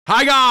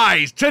Hi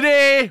guys,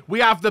 today we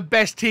have the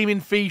best team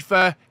in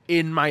FIFA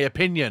in my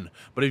opinion,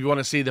 but if you want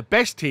to see the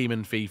best team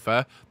in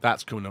FIFA,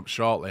 that's coming up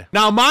shortly.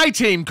 Now my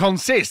team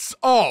consists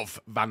of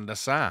Van der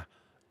Sar,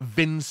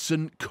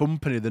 Vincent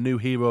Kompany, the new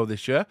hero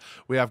this year.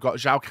 We have got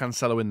João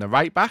Cancelo in the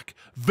right back,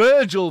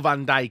 Virgil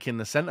van Dijk in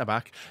the centre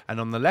back,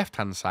 and on the left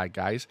hand side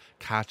guys,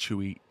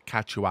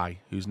 Kachuai,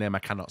 whose name I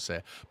cannot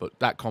say, but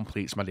that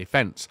completes my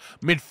defence.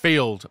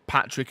 Midfield,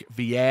 Patrick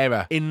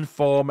Vieira.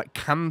 Inform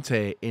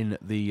Kante in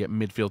the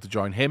midfield to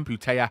join him.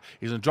 Putea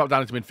is going to drop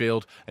down into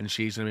midfield, and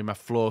she's going to be my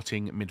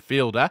floating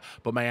midfielder.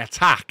 But my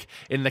attack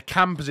in the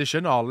cam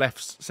position, or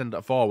left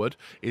centre forward,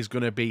 is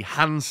going to be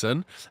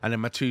Hansen. And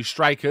then my two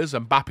strikers,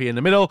 Mbappe in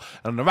the middle.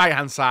 And on the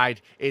right-hand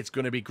side, it's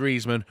going to be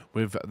Griezmann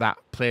with that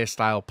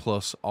playstyle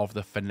plus of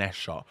the finesse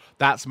shot.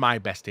 That's my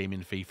best team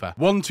in FIFA.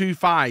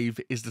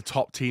 125 is the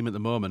top team at the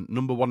moment.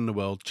 Number one in the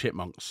world,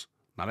 Chipmunks.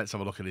 Now let's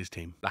have a look at his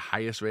team. The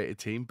highest rated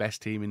team,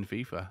 best team in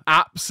FIFA.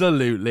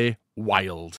 Absolutely wild.